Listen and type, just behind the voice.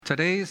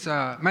Today's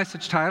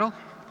message title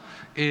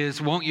is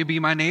Won't You Be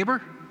My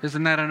Neighbor?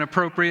 Isn't that an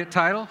appropriate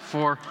title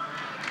for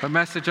a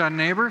message on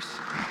neighbors?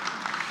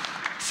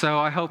 So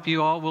I hope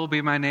you all will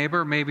be my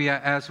neighbor. Maybe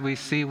as we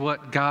see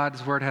what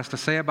God's Word has to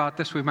say about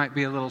this, we might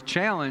be a little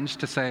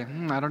challenged to say,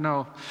 I don't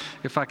know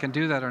if I can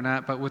do that or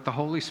not, but with the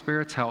Holy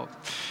Spirit's help,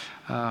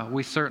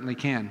 we certainly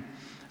can.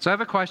 So I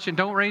have a question.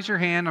 Don't raise your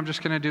hand. I'm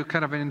just going to do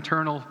kind of an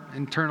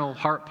internal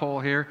heart poll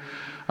here.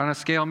 On a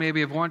scale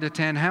maybe of 1 to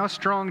 10, how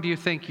strong do you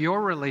think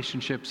your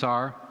relationships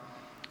are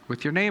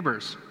with your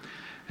neighbors?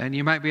 And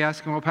you might be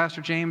asking, well,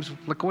 Pastor James,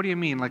 what do you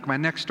mean? Like my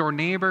next door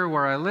neighbor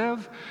where I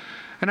live?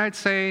 And I'd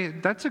say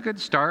that's a good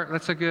start.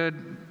 That's a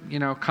good,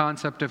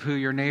 concept of who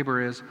your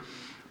neighbor is.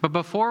 But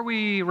before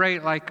we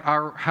rate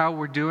how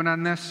we're doing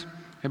on this,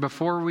 and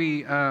before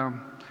we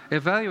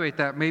evaluate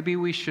that, maybe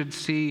we should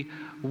see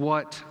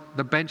what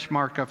the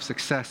benchmark of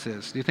success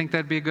is. Do you think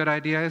that'd be a good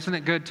idea? Isn't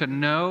it good to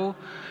know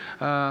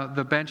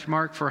the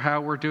benchmark for how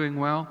we're doing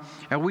well?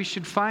 And we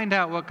should find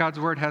out what God's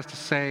Word has to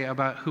say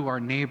about who our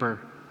neighbor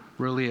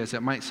really is.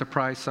 It might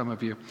surprise some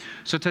of you.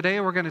 So today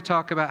we're going to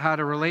talk about how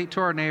to relate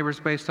to our neighbors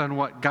based on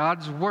what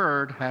God's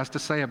Word has to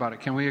say about it.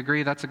 Can we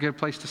agree that's a good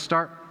place to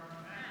start?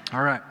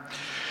 All right.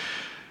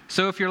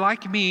 So if you're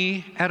like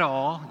me at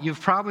all, you've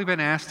probably been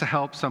asked to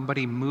help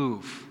somebody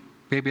move.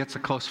 Maybe it's a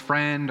close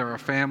friend or a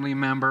family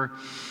member.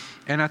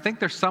 And I think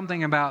there's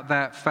something about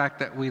that fact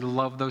that we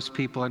love those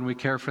people and we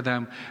care for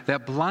them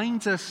that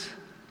blinds us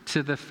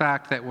to the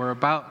fact that we're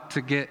about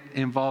to get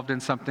involved in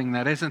something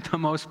that isn't the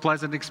most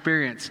pleasant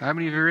experience. How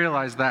many of you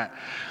realize that?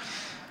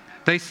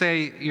 They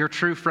say your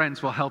true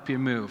friends will help you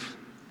move,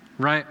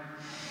 right?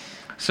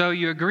 So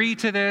you agree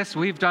to this,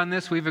 we've done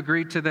this, we've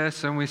agreed to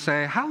this, and we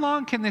say, how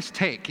long can this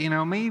take?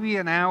 Maybe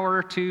an hour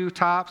or two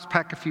tops,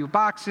 pack a few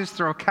boxes,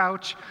 throw a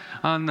couch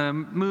on the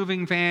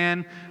moving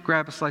van,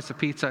 grab a slice of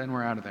pizza, and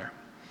we're out of there.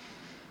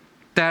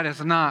 That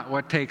is not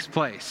what takes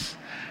place.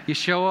 You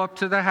show up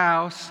to the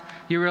house,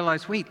 you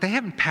realize, wait, they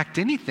haven't packed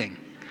anything.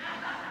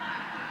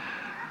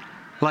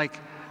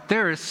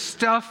 There is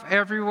stuff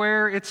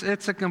everywhere. It's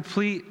a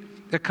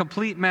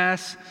complete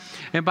mess.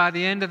 And by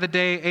the end of the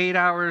day, 8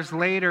 hours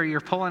later,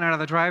 you're pulling out of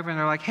the driveway and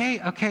they're like, hey,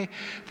 okay,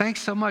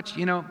 thanks so much.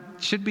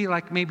 Should be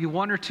maybe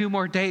 1 or 2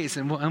 more days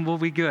and we'll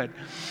be good.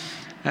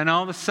 And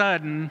all of a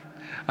sudden,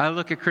 I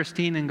look at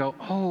Christine and go,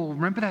 oh,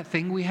 remember that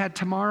thing we had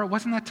tomorrow?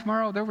 Wasn't that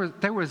tomorrow?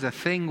 There was a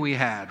thing we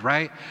had,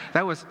 right?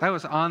 That was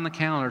on the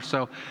calendar.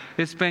 So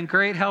it's been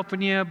great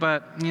helping you,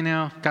 but,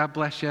 God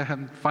bless you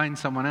and find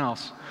someone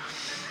else.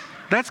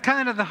 That's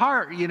kind of the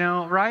heart,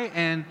 right?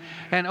 And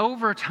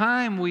over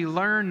time, we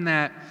learn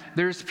that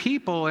there's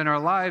people in our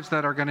lives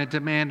that are going to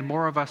demand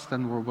more of us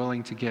than we're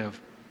willing to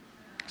give.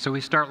 So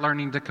we start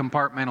learning to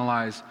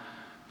compartmentalize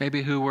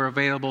maybe who we're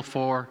available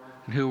for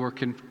and who we're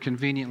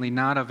conveniently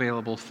not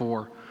available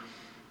for.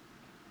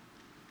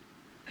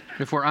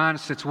 If we're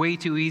honest, it's way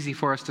too easy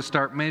for us to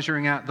start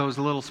measuring out those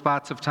little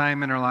spots of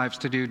time in our lives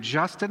to do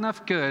just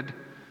enough good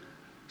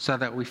so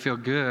that we feel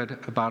good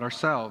about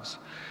ourselves.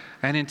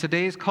 And in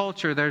today's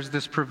culture, there's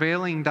this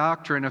prevailing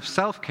doctrine of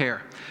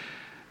self-care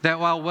that,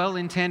 while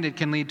well-intended,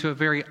 can lead to a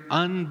very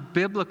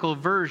unbiblical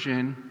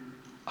version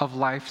of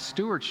life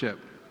stewardship.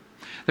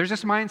 There's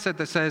this mindset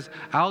that says,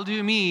 I'll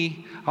do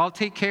me, I'll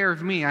take care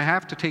of me, I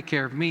have to take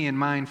care of me and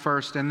mine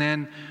first, and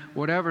then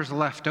whatever's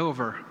left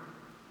over,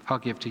 I'll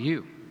give to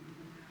you.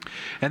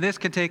 And this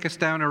can take us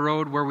down a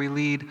road where we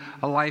lead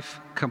a life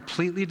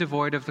completely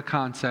devoid of the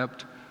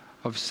concept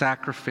of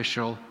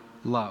sacrificial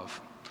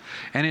love.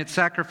 And it's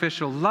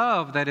sacrificial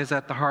love that is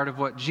at the heart of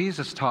what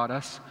Jesus taught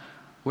us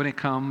when it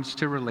comes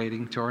to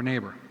relating to our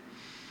neighbor.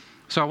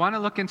 So I want to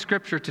look in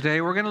Scripture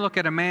today. We're going to look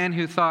at a man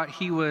who thought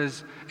he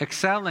was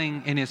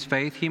excelling in his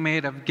faith. He may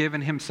have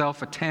given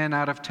himself a 10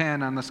 out of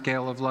 10 on the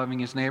scale of loving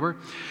his neighbor.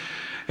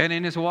 And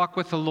in his walk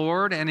with the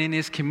Lord and in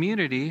his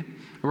community,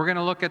 we're going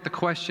to look at the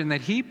question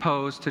that he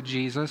posed to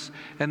Jesus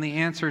and the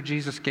answer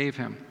Jesus gave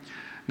him.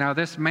 Now,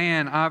 this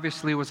man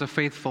obviously was a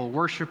faithful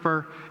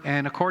worshiper,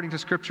 and according to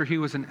Scripture, he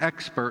was an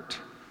expert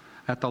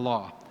at the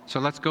law. So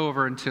let's go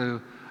over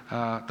into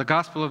the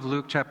Gospel of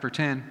Luke, chapter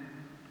 10.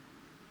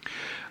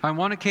 On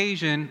one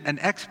occasion, an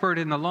expert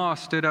in the law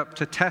stood up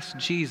to test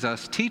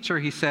Jesus. Teacher,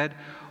 he said,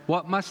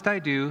 what must I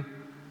do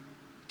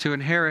to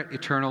inherit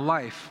eternal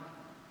life?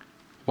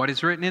 What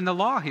is written in the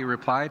law, he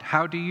replied.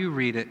 How do you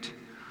read it?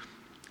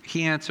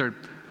 He answered,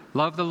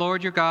 love the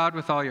Lord your God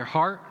with all your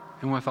heart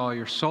and with all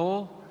your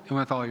soul and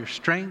with all your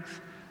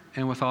strength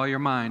and with all your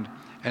mind,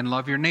 and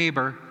love your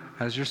neighbor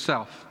as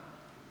yourself.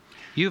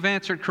 You've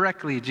answered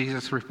correctly,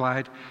 Jesus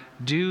replied.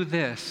 Do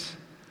this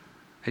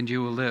and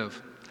you will live.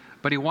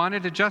 But he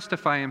wanted to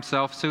justify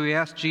himself, so he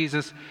asked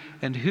Jesus,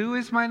 and who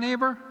is my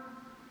neighbor?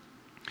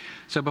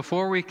 So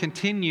before we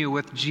continue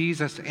with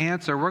Jesus'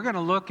 answer, we're going to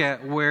look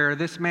at where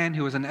this man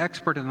who was an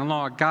expert in the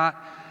law got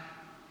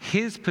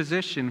his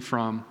position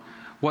from,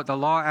 what the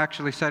law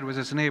actually said was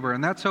his neighbor.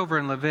 And that's over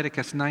in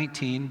Leviticus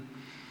 19,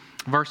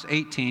 verse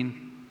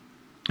 18.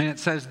 And it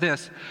says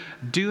this,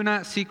 do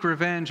not seek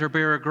revenge or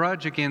bear a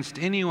grudge against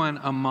anyone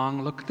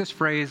among, look at this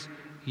phrase,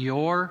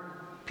 your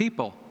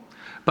people.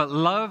 but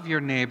love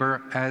your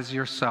neighbor as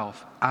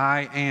yourself.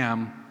 I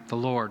am the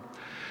Lord.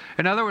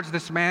 In other words,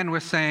 this man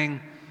was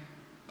saying,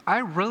 I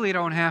really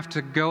don't have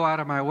to go out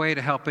of my way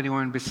to help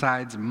anyone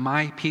besides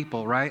my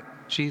people, right,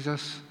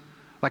 Jesus?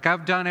 Like,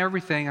 I've done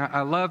everything.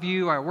 I love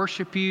you, I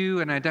worship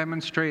you, and I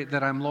demonstrate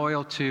that I'm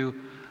loyal to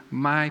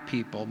my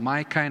people,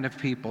 my kind of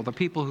people, the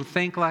people who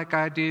think like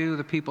I do,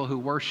 the people who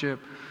worship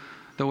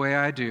the way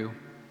I do.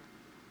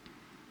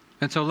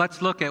 And so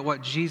let's look at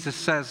what Jesus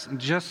says.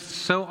 Just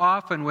so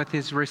often with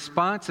his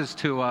responses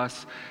to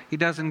us, he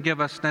doesn't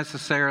give us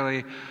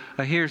necessarily,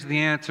 here's the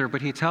answer,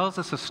 but he tells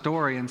us a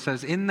story and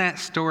says, in that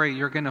story,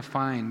 you're going to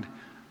find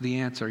the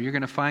answer. You're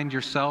going to find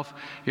yourself,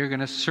 you're going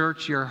to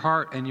search your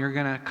heart, and you're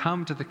going to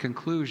come to the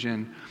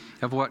conclusion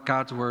of what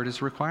God's word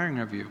is requiring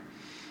of you.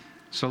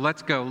 So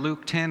let's go.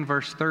 Luke 10,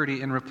 verse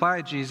 30. In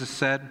reply, Jesus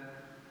said,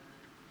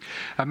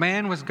 a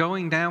man was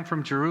going down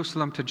from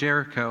Jerusalem to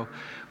Jericho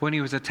when he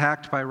was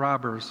attacked by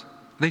robbers.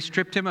 They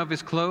stripped him of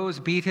his clothes,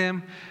 beat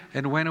him,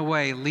 and went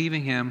away,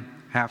 leaving him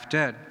half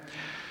dead.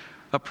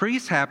 A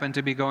priest happened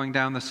to be going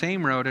down the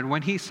same road, and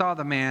when he saw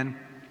the man,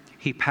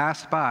 he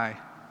passed by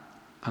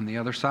on the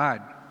other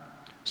side.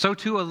 So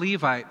too a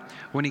Levite,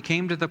 when he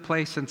came to the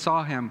place and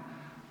saw him,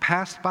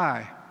 passed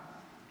by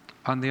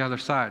on the other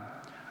side.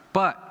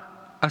 But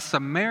a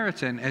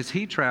Samaritan, as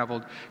he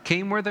traveled,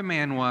 came where the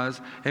man was,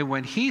 and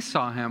when he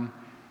saw him,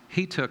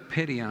 he took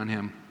pity on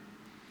him.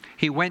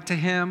 He went to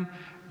him,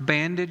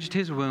 bandaged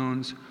his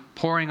wounds,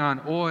 pouring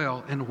on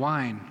oil and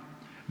wine.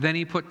 Then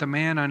he put the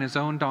man on his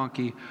own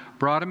donkey,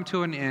 brought him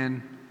to an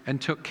inn,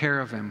 and took care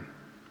of him.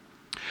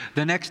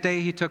 The next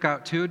day he took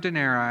out 2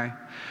 denarii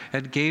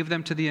and gave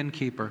them to the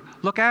innkeeper.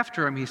 Look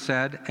after him, he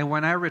said, and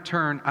when I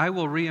return, I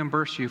will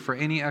reimburse you for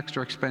any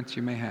extra expense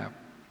you may have.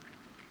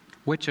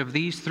 Which of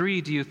these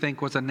 3 do you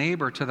think was a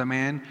neighbor to the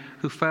man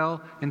who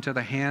fell into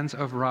the hands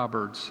of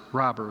robbers?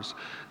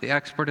 The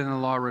expert in the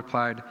law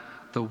replied,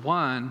 the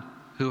one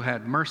who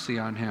had mercy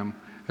on him.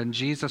 And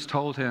Jesus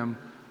told him,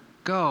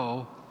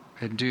 go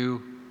and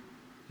do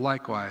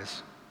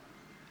likewise.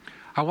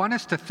 I want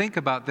us to think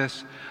about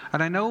this,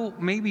 and I know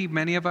maybe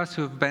many of us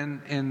who have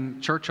been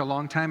in church a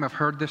long time have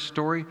heard this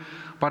story,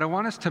 but I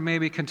want us to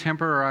maybe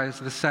contemporize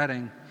the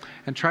setting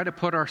and try to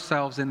put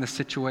ourselves in the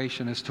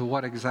situation as to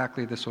what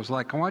exactly this was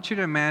like. I want you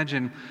to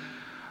imagine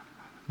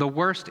the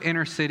worst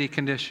inner city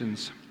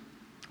conditions.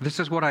 This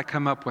is what I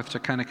come up with to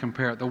kind of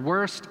compare it. The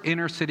worst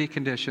inner city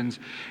conditions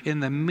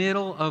in the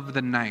middle of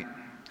the night.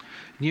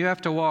 You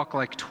have to walk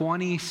like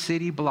 20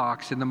 city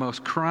blocks in the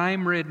most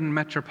crime-ridden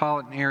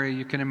metropolitan area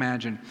you can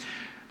imagine.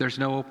 There's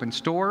no open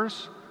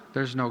stores.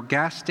 There's no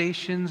gas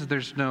stations.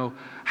 There's no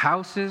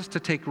houses to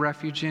take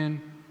refuge in.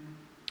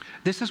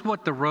 This is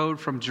what the road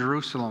from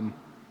Jerusalem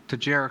to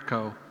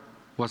Jericho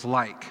was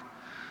like.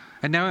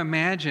 And now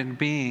imagine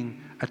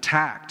being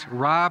attacked,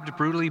 robbed,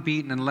 brutally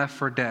beaten, and left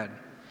for dead.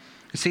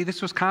 You see,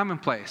 this was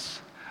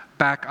commonplace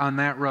back on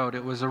that road.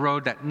 It was a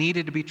road that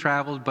needed to be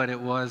traveled, but it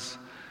was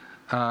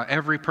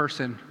every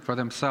person for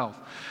themselves.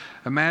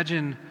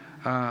 Imagine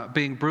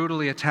being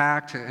brutally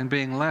attacked and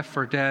being left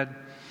for dead.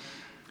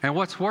 And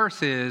what's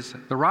worse is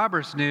the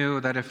robbers knew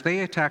that if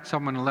they attacked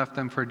someone and left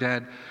them for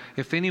dead,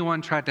 if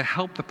anyone tried to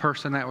help the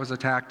person that was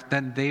attacked,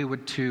 then they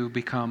would too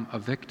become a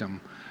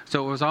victim.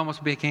 So it was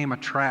almost became a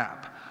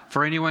trap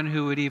for anyone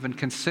who would even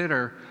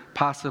consider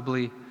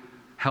possibly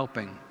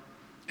helping.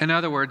 In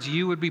other words,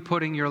 you would be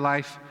putting your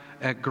life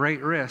at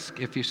great risk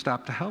if you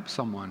stopped to help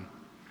someone.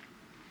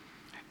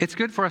 It's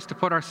good for us to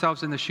put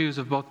ourselves in the shoes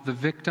of both the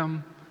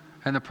victim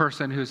and the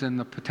person who's in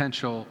the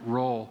potential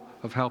role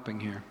of helping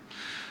here.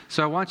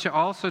 So I want you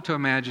also to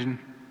imagine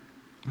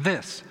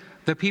this,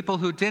 the people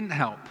who didn't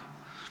help,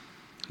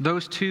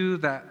 those 2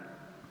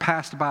 that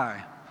passed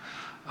by.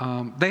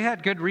 They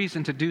had good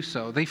reason to do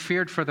so. They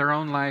feared for their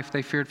own life.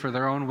 They feared for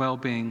their own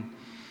well-being.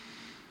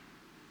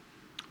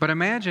 But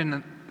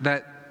imagine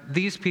that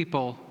these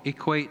people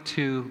equate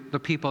to the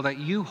people that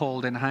you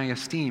hold in high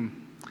esteem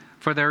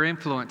for their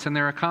influence and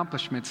their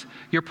accomplishments,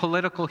 your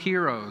political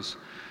heroes,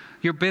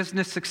 your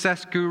business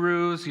success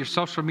gurus, your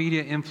social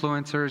media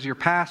influencers, your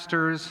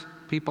pastors,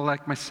 people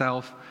like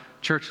myself,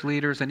 church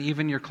leaders, and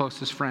even your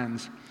closest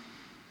friends.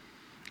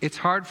 It's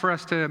hard for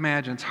us to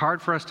imagine, it's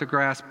hard for us to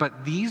grasp,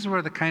 but these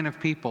were the kind of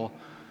people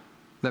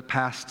that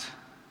passed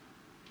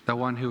the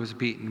one who was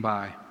beaten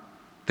by.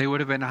 They would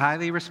have been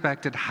highly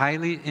respected,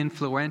 highly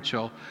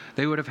influential.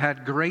 They would have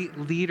had great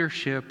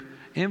leadership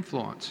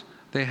influence.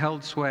 They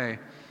held sway,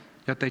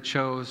 yet they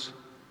chose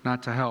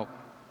not to help.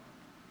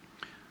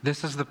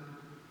 This is the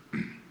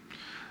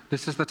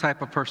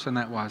type of person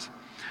that was.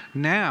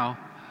 Now,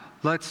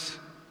 let's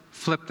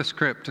flip the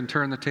script and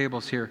turn the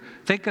tables here.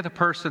 Think of the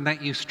person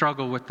that you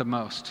struggle with the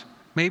most.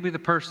 Maybe the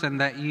person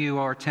that you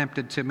are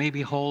tempted to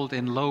maybe hold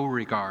in low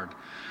regard.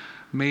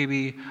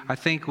 Maybe, I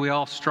think we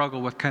all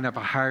struggle with kind of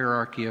a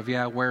hierarchy of,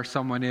 where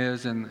someone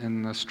is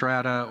in the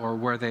strata or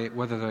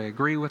whether they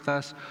agree with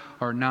us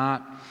or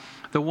not.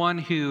 The one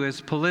who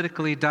is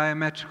politically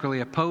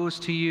diametrically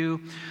opposed to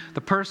you. The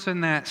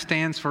person that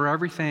stands for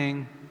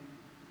everything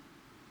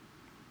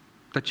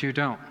that you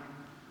don't.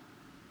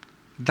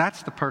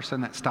 That's the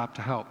person that stopped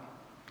to help.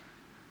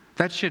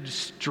 That should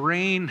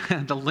strain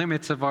the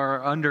limits of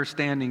our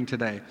understanding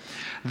today.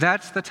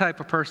 That's the type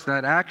of person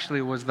that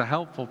actually was the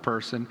helpful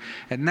person,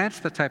 and that's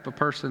the type of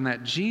person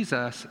that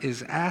Jesus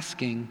is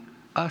asking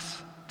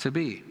us to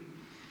be.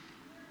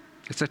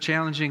 It's a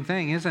challenging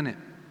thing, isn't it?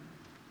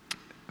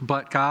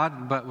 But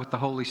God, but with the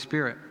Holy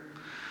Spirit.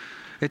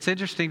 It's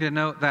interesting to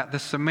note that the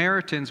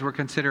Samaritans were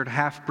considered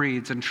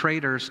half-breeds and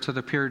traitors to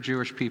the pure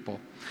Jewish people.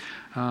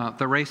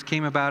 The race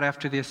came about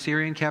after the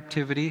Assyrian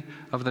captivity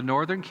of the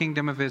northern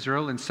kingdom of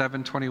Israel in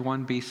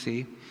 721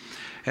 BC,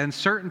 and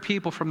certain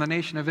people from the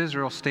nation of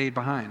Israel stayed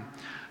behind.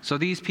 So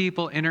these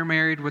people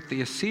intermarried with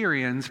the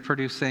Assyrians,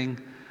 producing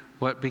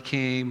what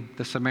became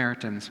the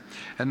Samaritans.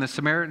 And the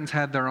Samaritans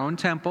had their own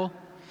temple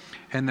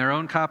and their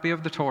own copy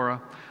of the Torah,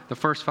 the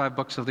first 5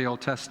 books of the Old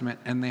Testament,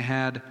 and they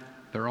had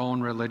their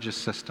own religious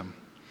system.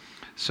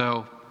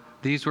 So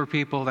these were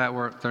people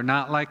they're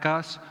not like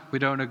us. We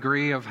don't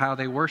agree of how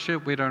they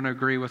worship. We don't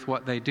agree with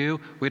what they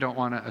do. We don't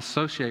want to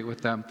associate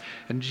with them.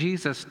 And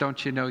Jesus,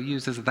 don't you know,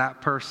 uses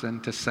that person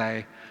to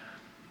say,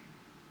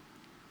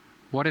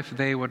 what if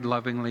they would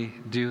lovingly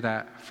do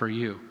that for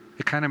you?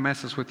 It kind of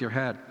messes with your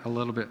head a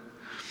little bit.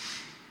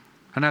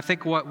 And I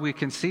think what we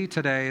can see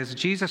today is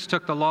Jesus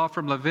took the law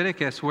from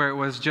Leviticus, where it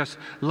was just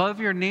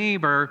love your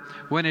neighbor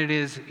when it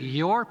is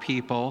your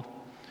people,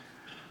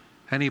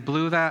 and he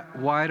blew that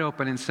wide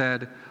open and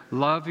said,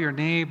 love your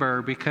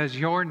neighbor because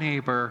your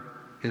neighbor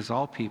is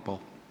all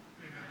people.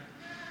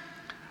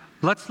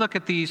 Let's look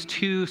at these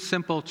 2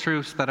 simple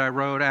truths that I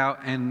wrote out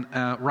and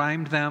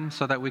rhymed them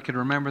so that we can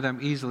remember them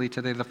easily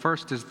today. The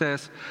first is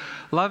this: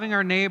 loving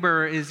our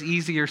neighbor is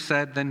easier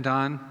said than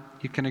done.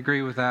 You can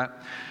agree with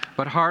that.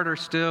 But harder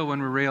still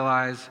when we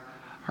realize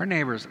our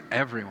neighbor's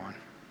everyone.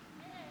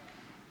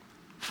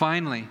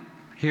 Finally,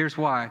 here's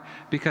why.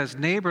 Because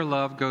neighbor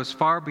love goes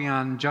far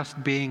beyond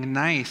just being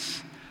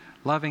nice.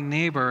 Loving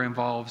neighbor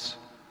involves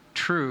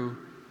true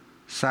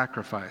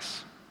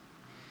sacrifice.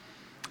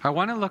 I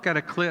want to look at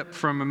a clip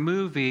from a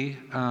movie,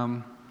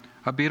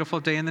 A Beautiful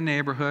Day in the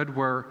Neighborhood,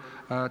 where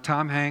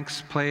Tom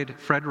Hanks played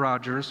Fred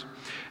Rogers.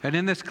 And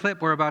in this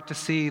clip, we're about to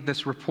see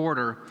this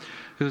reporter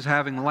who's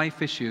having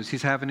life issues.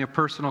 He's having a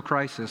personal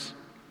crisis.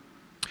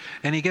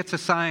 And he gets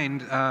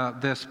assigned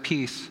this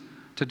piece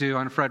to do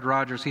on Fred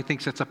Rogers. He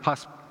thinks it's a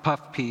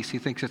puff piece. He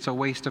thinks it's a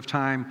waste of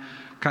time,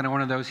 kind of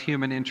one of those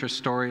human interest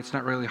stories. It's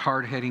not really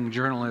hard-hitting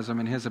journalism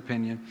in his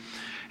opinion.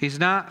 He's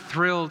not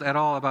thrilled at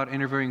all about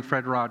interviewing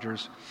Fred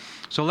Rogers.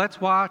 So let's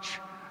watch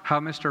how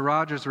Mr.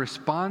 Rogers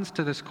responds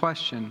to this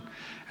question.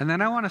 And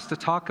then I want us to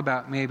talk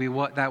about maybe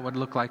what that would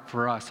look like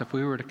for us if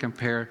we were to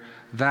compare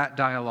that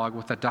dialogue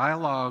with the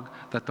dialogue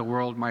that the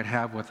world might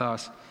have with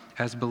us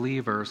as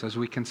believers as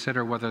we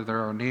consider whether they're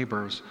our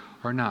neighbors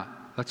or not.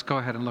 Let's go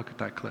ahead and look at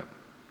that clip.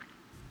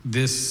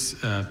 This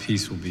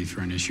piece will be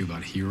for an issue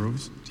about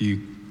heroes. Do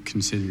you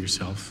consider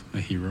yourself a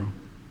hero?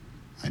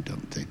 I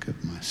don't think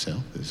of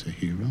myself as a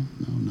hero.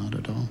 No, not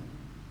at all.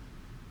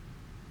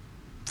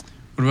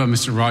 What about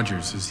Mr.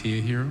 Rogers? Is he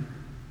a hero?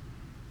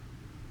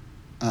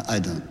 I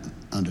don't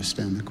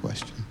understand the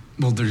question.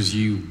 Well, there's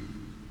you,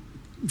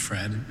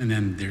 Fred, and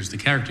then there's the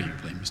character you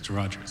play, Mr.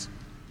 Rogers.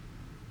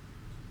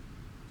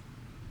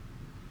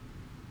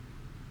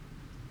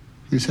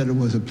 You said it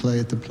was a play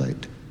at the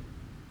plate.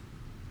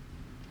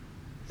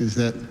 Is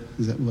that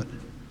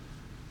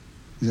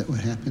what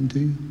happened to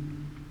you?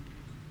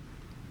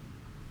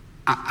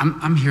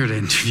 I'm here to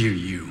interview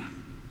you,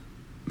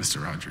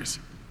 Mr. Rogers.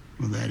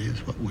 Well, that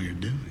is what we're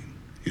doing,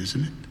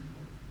 isn't it?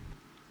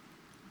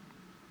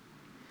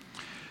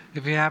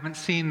 If you haven't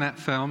seen that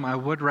film, I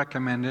would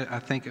recommend it. I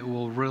think it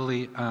will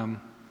really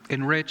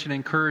enrich and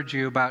encourage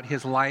you about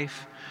his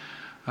life,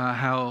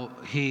 how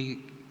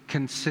he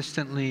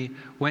consistently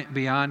went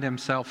beyond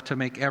himself to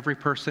make every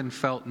person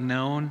felt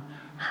known,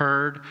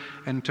 heard,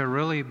 and to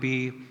really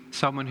be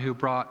someone who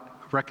brought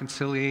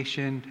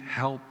reconciliation,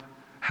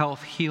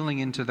 health, healing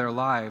into their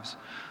lives.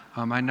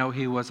 I know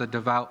he was a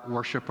devout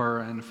worshiper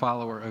and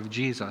follower of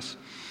Jesus.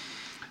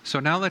 So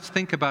now let's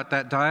think about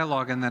that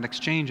dialogue and that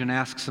exchange and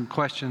ask some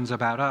questions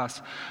about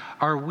us.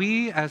 Are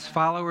we, as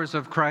followers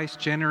of Christ,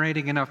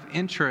 generating enough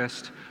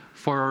interest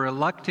for a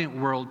reluctant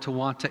world to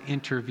want to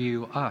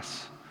interview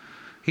us?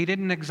 He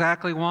didn't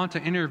exactly want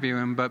to interview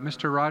him, but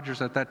Mr.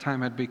 Rogers at that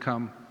time had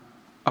become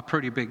a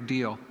pretty big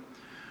deal.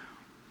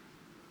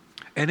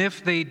 And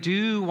if they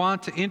do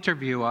want to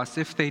interview us,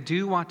 if they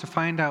do want to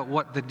find out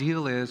what the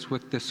deal is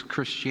with this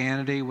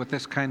Christianity, with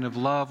this kind of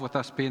love, with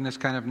us being this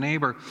kind of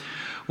neighbor,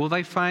 will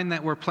they find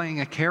that we're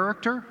playing a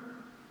character,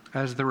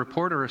 as the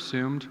reporter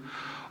assumed,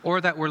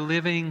 or that we're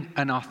living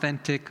an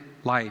authentic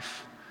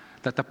life?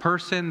 That the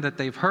person that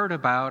they've heard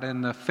about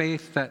and the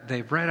faith that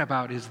they've read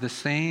about is the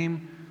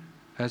same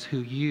as who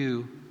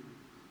you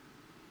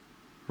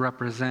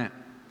represent,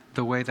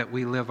 the way that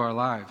we live our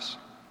lives.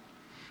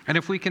 And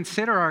if we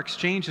consider our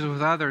exchanges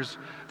with others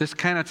this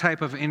kind of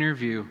type of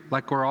interview,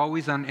 like we're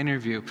always on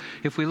interview,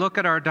 if we look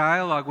at our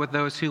dialogue with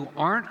those who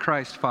aren't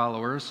Christ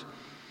followers,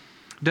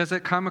 does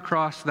it come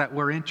across that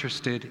we're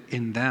interested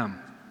in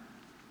them?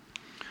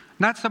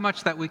 Not so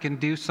much that we can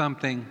do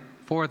something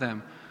for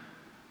them,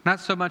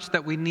 not so much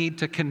that we need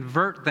to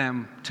convert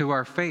them to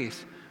our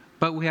faith,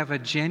 but we have a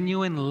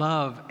genuine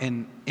love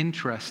and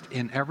interest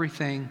in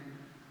everything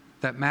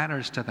that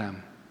matters to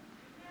them,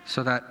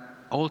 so that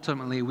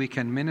ultimately we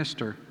can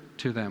minister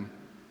to them.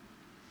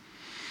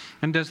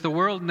 And does the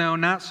world know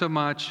not so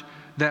much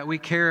that we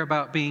care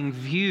about being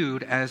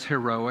viewed as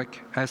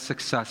heroic, as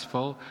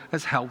successful,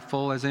 as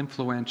helpful, as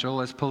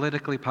influential, as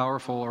politically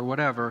powerful, or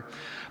whatever,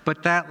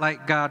 but that,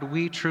 like God,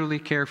 we truly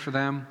care for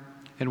them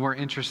and we're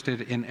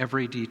interested in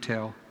every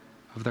detail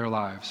of their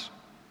lives.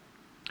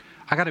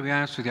 I got to be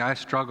honest with you, I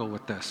struggle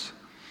with this.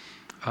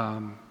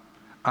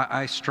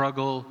 I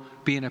struggle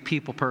being a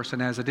people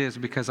person as it is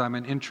because I'm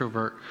an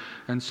introvert.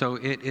 And so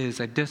it is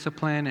a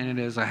discipline and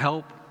it is a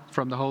help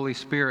from the Holy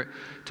Spirit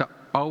to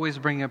always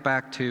bring it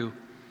back to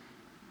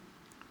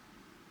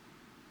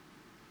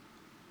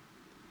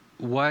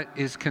what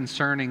is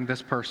concerning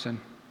this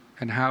person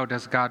and how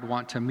does God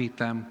want to meet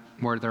them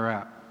where they're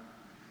at.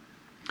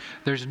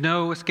 There's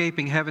no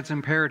escaping heaven's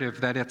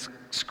imperative that it's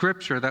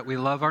Scripture that we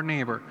love our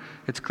neighbor.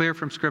 It's clear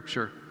from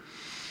Scripture.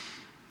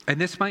 And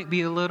this might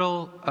be a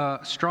little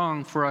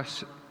strong for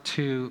us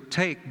to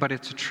take, but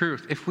it's a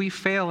truth. If we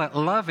fail at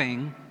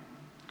loving,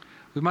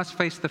 we must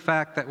face the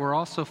fact that we're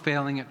also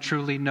failing at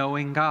truly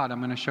knowing God. I'm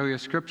going to show you a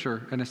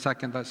Scripture in a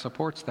second that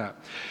supports that.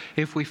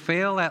 If we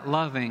fail at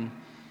loving,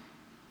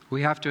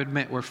 we have to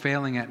admit we're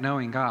failing at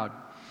knowing God.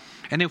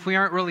 And if we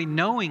aren't really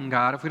knowing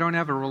God, if we don't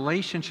have a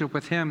relationship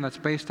with Him that's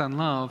based on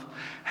love,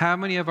 how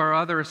many of our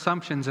other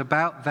assumptions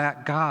about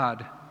that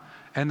God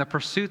and the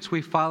pursuits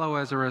we follow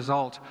as a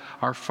result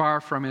are far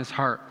from His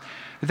heart?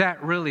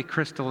 That really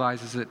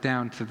crystallizes it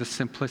down to the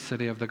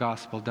simplicity of the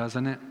gospel,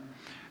 doesn't it?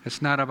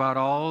 It's not about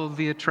all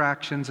the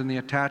attractions and the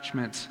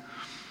attachments.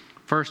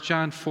 1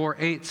 John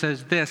 4:8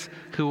 says this,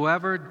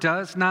 "Whoever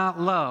does not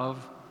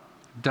love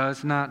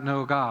does not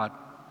know God,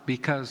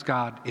 because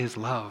God is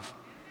love."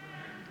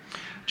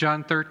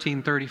 John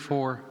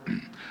 13:34,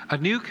 "A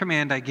new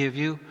command I give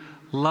you,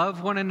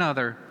 love one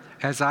another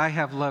as I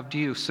have loved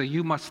you, so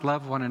you must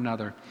love one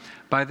another.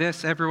 By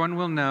this everyone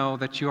will know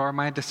that you are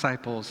my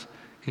disciples,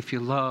 if you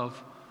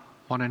love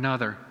one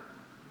another."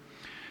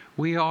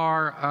 We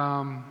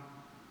are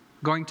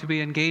going to be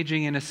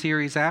engaging in a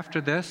series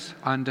after this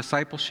on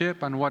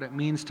discipleship, on what it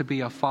means to be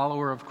a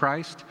follower of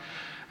Christ.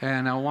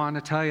 And I want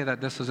to tell you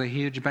that this is a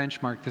huge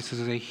benchmark. This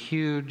is a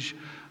huge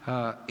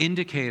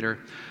indicator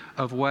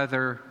of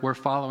whether we're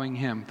following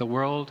Him. The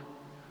world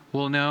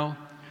will know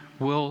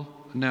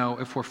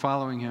if we're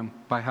following Him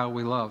by how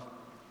we love.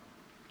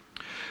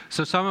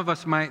 So some of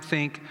us might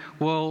think,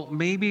 well,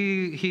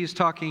 maybe He's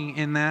talking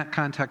in that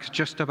context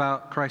just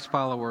about Christ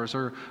followers,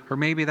 or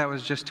maybe that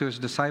was just to His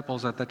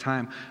disciples at the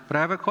time. But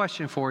I have a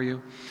question for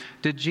you.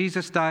 Did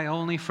Jesus die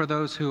only for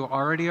those who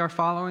already are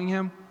following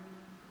Him?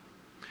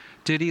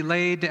 Did He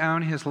lay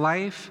down His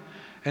life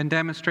and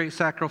demonstrate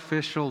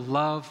sacrificial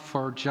love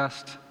for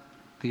just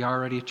the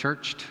already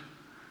churched,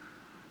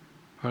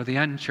 or the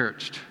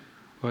unchurched,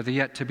 or the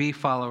yet-to-be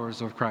followers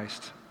of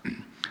Christ?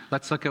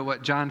 Let's look at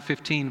what John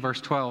 15,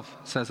 verse 12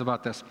 says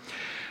about this.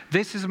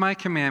 "This is my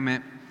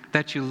commandment,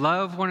 that you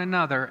love one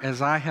another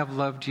as I have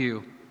loved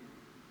you.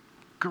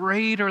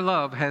 Greater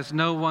love has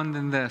no one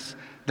than this,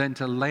 than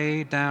to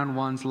lay down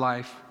one's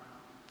life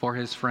for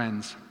his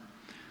friends."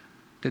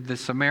 Did the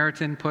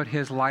Samaritan put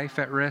his life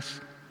at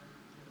risk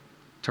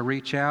to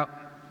reach out?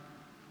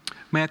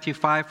 Matthew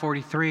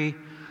 5:43,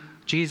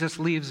 Jesus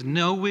leaves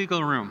no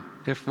wiggle room.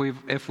 If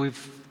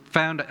we've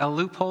found a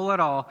loophole at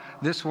all,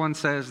 this one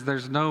says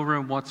there's no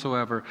room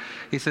whatsoever.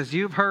 He says,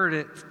 "You've heard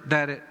it,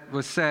 that it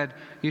was said,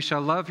 you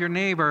shall love your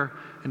neighbor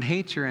and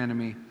hate your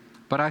enemy.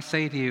 But I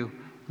say to you,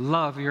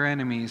 love your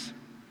enemies.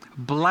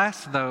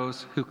 Bless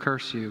those who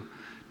curse you.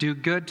 Do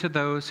good to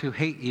those who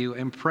hate you,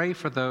 and pray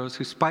for those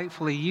who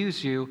spitefully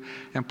use you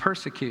and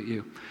persecute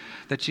you,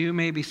 that you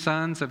may be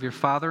sons of your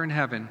Father in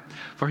heaven.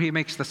 For He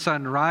makes the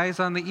sun rise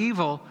on the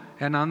evil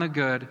and on the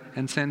good,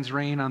 and sends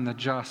rain on the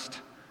just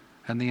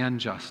and the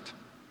unjust."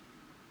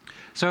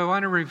 So I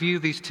want to review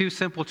these two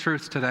simple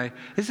truths today.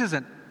 This is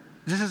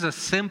a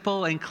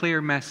simple and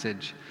clear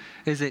message.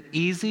 Is it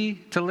easy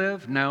to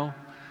live? No.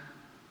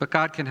 But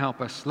God can help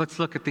us. Let's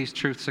look at these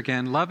truths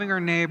again. Loving our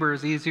neighbor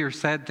is easier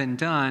said than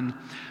done,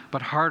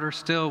 but harder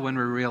still when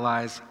we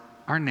realize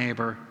our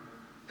neighbor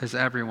is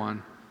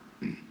everyone.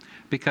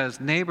 Because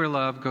neighbor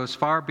love goes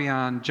far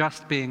beyond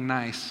just being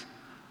nice.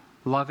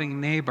 Loving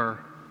neighbor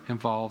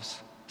involves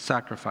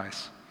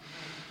sacrifice.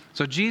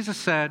 So Jesus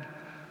said,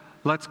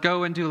 let's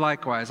go and do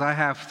likewise. I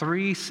have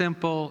 3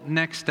 simple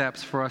next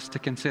steps for us to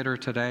consider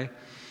today.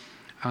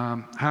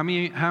 How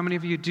many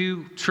of you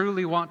do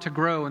truly want to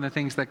grow in the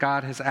things that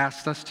God has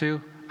asked us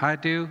to? I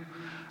do.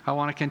 I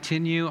want to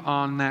continue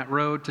on that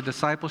road to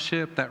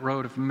discipleship, that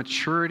road of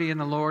maturity in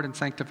the Lord and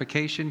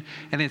sanctification.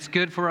 And it's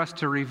good for us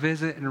to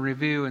revisit and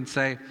review and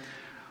say,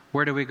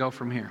 where do we go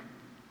from here?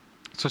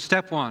 So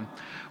step 1,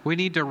 we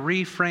need to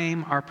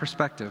reframe our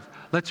perspective.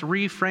 Let's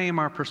reframe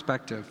our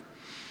perspective.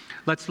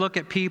 Let's look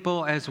at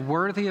people as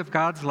worthy of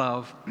God's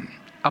love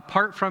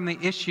apart from the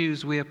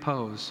issues we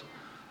oppose.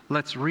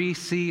 Let's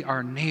re-see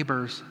our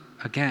neighbors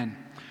again.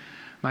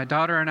 My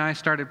daughter and I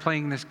started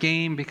playing this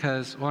game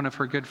because one of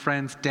her good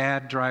friends'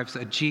 dad drives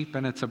a Jeep,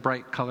 and it's a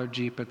bright colored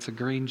Jeep. It's a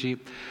green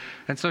Jeep.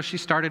 And so she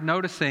started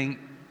noticing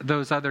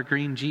those other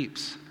green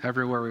Jeeps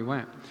everywhere we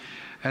went.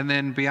 And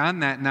then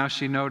beyond that, now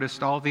she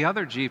noticed all the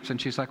other Jeeps, and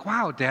she's like,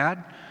 wow,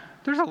 Dad,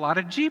 there's a lot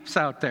of Jeeps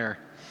out there.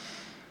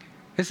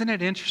 Isn't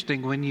it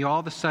interesting when you all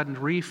of a sudden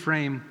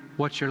reframe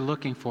what you're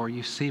looking for,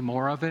 you see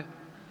more of it?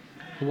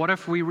 What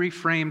if we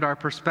reframed our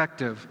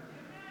perspective?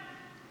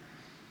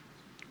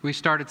 We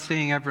started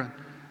seeing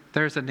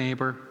there's a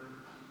neighbor,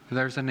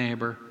 there's a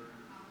neighbor,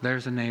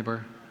 there's a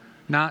neighbor.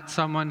 Not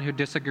someone who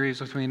disagrees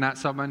with me, not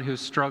someone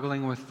who's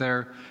struggling with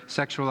their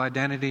sexual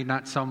identity,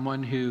 not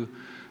someone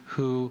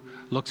who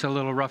looks a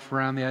little rough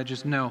around the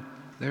edges. No,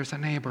 there's a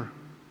neighbor.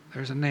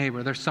 There's a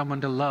neighbor. There's someone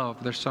to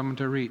love. There's someone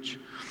to reach.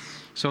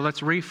 So let's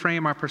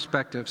reframe our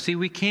perspective. See,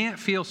 we can't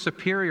feel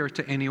superior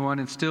to anyone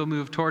and still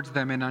move towards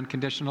them in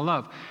unconditional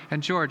love.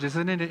 And George,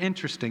 isn't it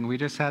interesting? We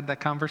just had that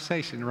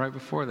conversation right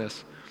before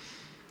this.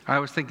 I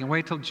was thinking,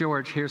 wait till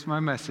George hears my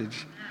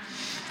message.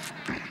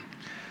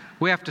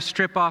 We have to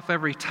strip off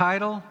every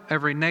title,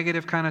 every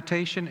negative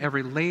connotation,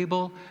 every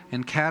label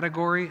and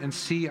category, and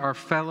see our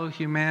fellow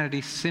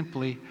humanity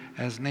simply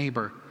as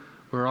neighbor.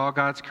 We're all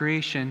God's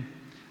creation,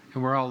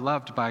 and we're all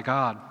loved by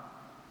God.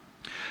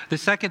 The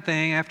second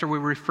thing, after we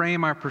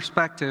reframe our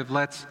perspective,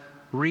 let's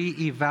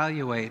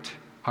reevaluate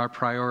our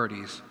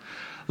priorities.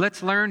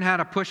 Let's learn how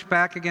to push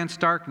back against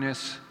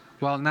darkness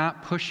while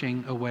not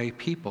pushing away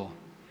people.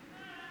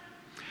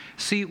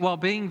 See, while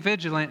being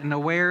vigilant and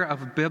aware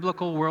of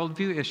biblical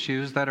worldview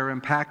issues that are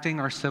impacting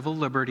our civil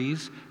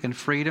liberties and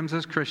freedoms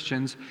as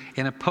Christians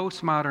in a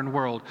postmodern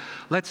world,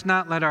 let's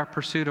not let our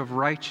pursuit of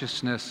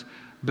righteousness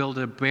build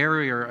a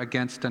barrier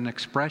against an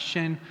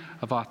expression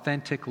of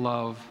authentic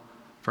love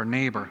for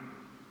neighbor.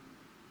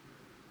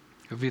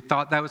 If you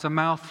thought that was a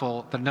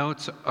mouthful, the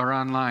notes are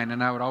online,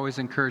 and I would always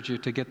encourage you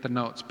to get the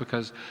notes,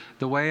 because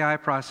the way I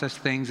process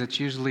things, it's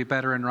usually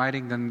better in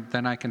writing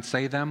than I can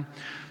say them.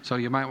 So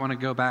you might want to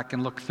go back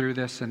and look through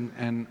this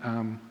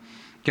and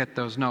get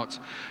those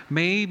notes.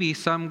 Maybe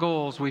some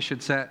goals we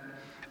should set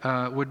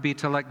would be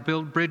to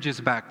build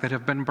bridges back that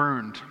have been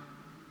burned.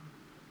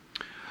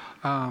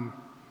 A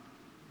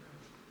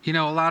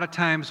lot of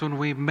times when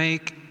we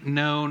make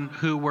known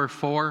who we're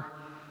for,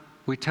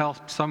 we tell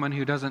someone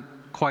who doesn't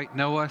quite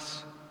know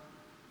us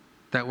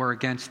that we're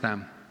against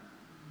them.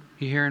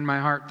 You hearing my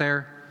heart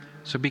there?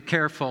 So be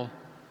careful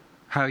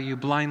how you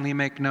blindly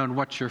make known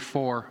what you're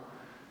for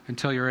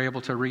until you're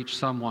able to reach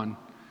someone,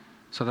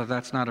 so that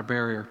that's not a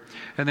barrier.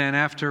 And then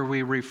after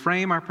we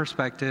reframe our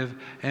perspective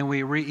and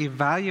we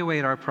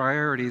reevaluate our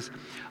priorities,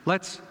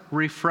 let's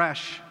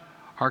refresh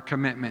our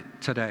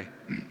commitment today.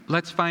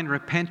 Let's find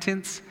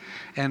repentance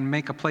and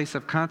make a place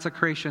of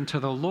consecration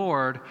to the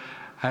Lord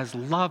as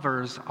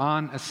lovers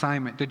on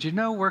assignment. Did you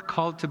know we're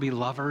called to be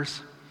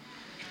lovers?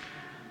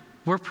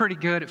 We're pretty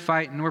good at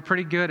fighting. We're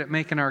pretty good at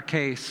making our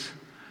case.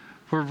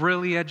 We're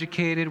really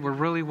educated. We're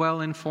really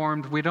well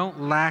informed. We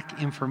don't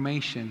lack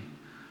information.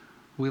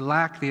 We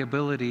lack the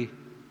ability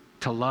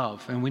to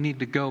love. And we need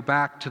to go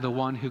back to the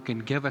one who can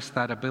give us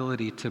that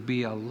ability to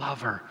be a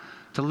lover,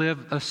 to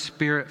live a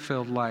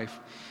spirit-filled life.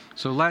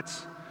 So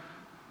let's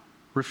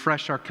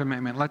refresh our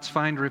commitment. Let's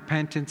find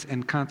repentance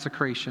and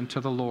consecration to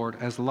the Lord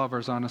as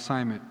lovers on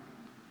assignment.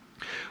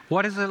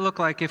 What does it look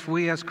like if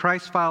we as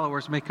Christ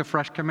followers make a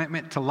fresh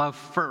commitment to love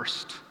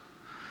first,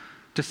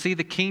 to see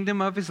the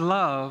kingdom of His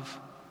love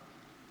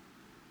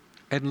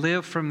and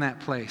live from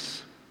that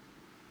place?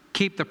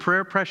 Keep the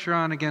prayer pressure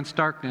on against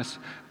darkness,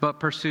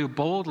 but pursue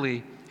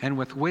boldly and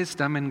with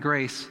wisdom and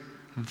grace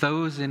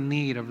those in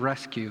need of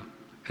rescue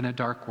in a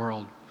dark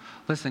world.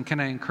 Listen, can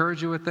I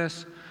encourage you with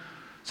this?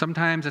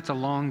 Sometimes it's a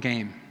long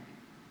game.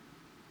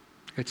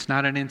 It's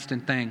not an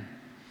instant thing.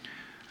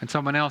 And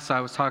someone else I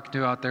was talking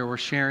to out there was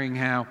sharing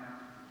how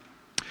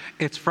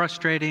it's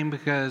frustrating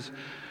because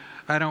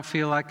I don't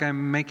feel like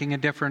I'm making a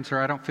difference, or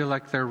I don't feel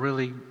like they're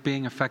really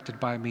being affected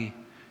by me.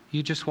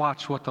 You just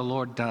watch what the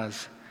Lord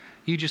does.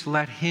 You just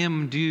let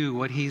Him do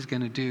what He's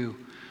going to do.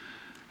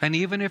 And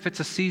even if it's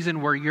a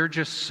season where you're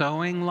just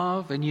sowing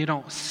love and you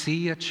don't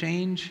see a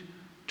change,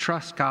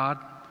 trust God.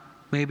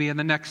 Maybe in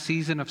the next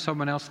season of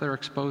someone else they're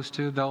exposed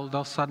to,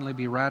 they'll suddenly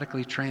be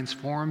radically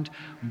transformed,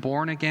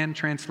 born again,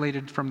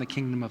 translated from the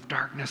kingdom of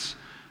darkness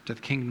to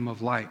the kingdom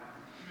of light.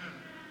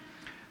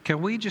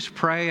 Can we just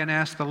pray and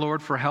ask the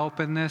Lord for help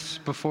in this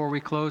before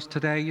we close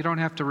today? You don't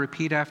have to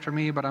repeat after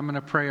me, but I'm going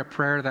to pray a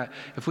prayer that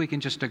if we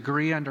can just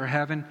agree under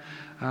heaven,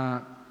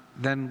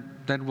 then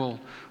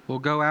we'll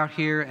go out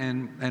here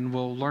and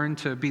we'll learn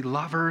to be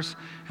lovers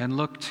and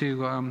look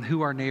to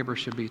who our neighbor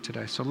should be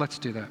today. So let's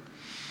do that.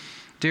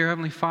 Dear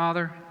Heavenly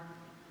Father,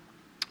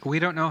 we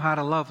don't know how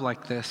to love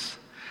like this,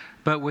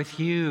 but with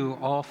You,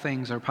 all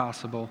things are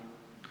possible.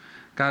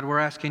 God, we're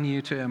asking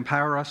You to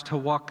empower us to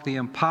walk the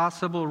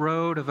impossible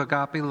road of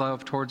agape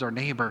love towards our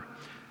neighbor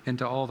and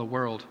to all the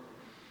world.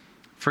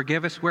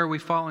 Forgive us where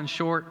we've fallen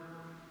short.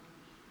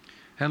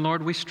 And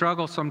Lord, we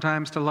struggle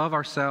sometimes to love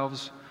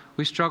ourselves.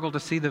 We struggle to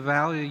see the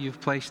value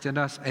you've placed in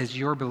us as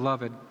your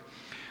beloved.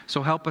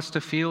 So help us to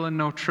feel and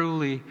know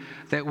truly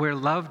that we're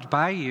loved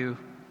by you,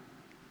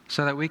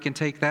 so that we can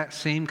take that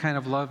same kind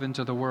of love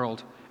into the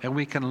world, and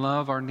we can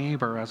love our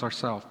neighbor as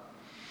ourselves.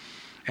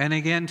 And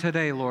again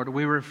today, Lord,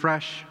 we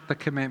refresh the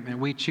commitment.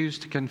 We choose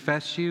to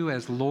confess you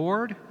as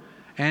Lord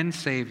and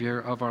Savior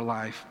of our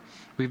life.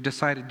 We've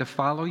decided to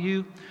follow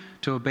you,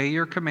 to obey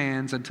your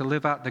commands, and to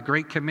live out the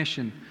Great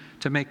Commission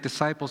to make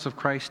disciples of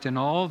Christ in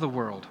all the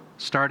world,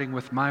 starting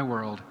with my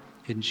world.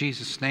 In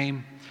Jesus'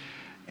 name,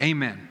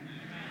 amen.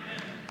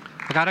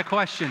 I got a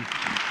question.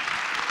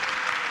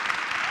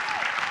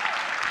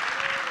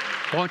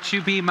 Won't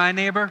you be my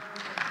neighbor?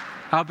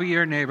 I'll be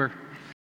your neighbor.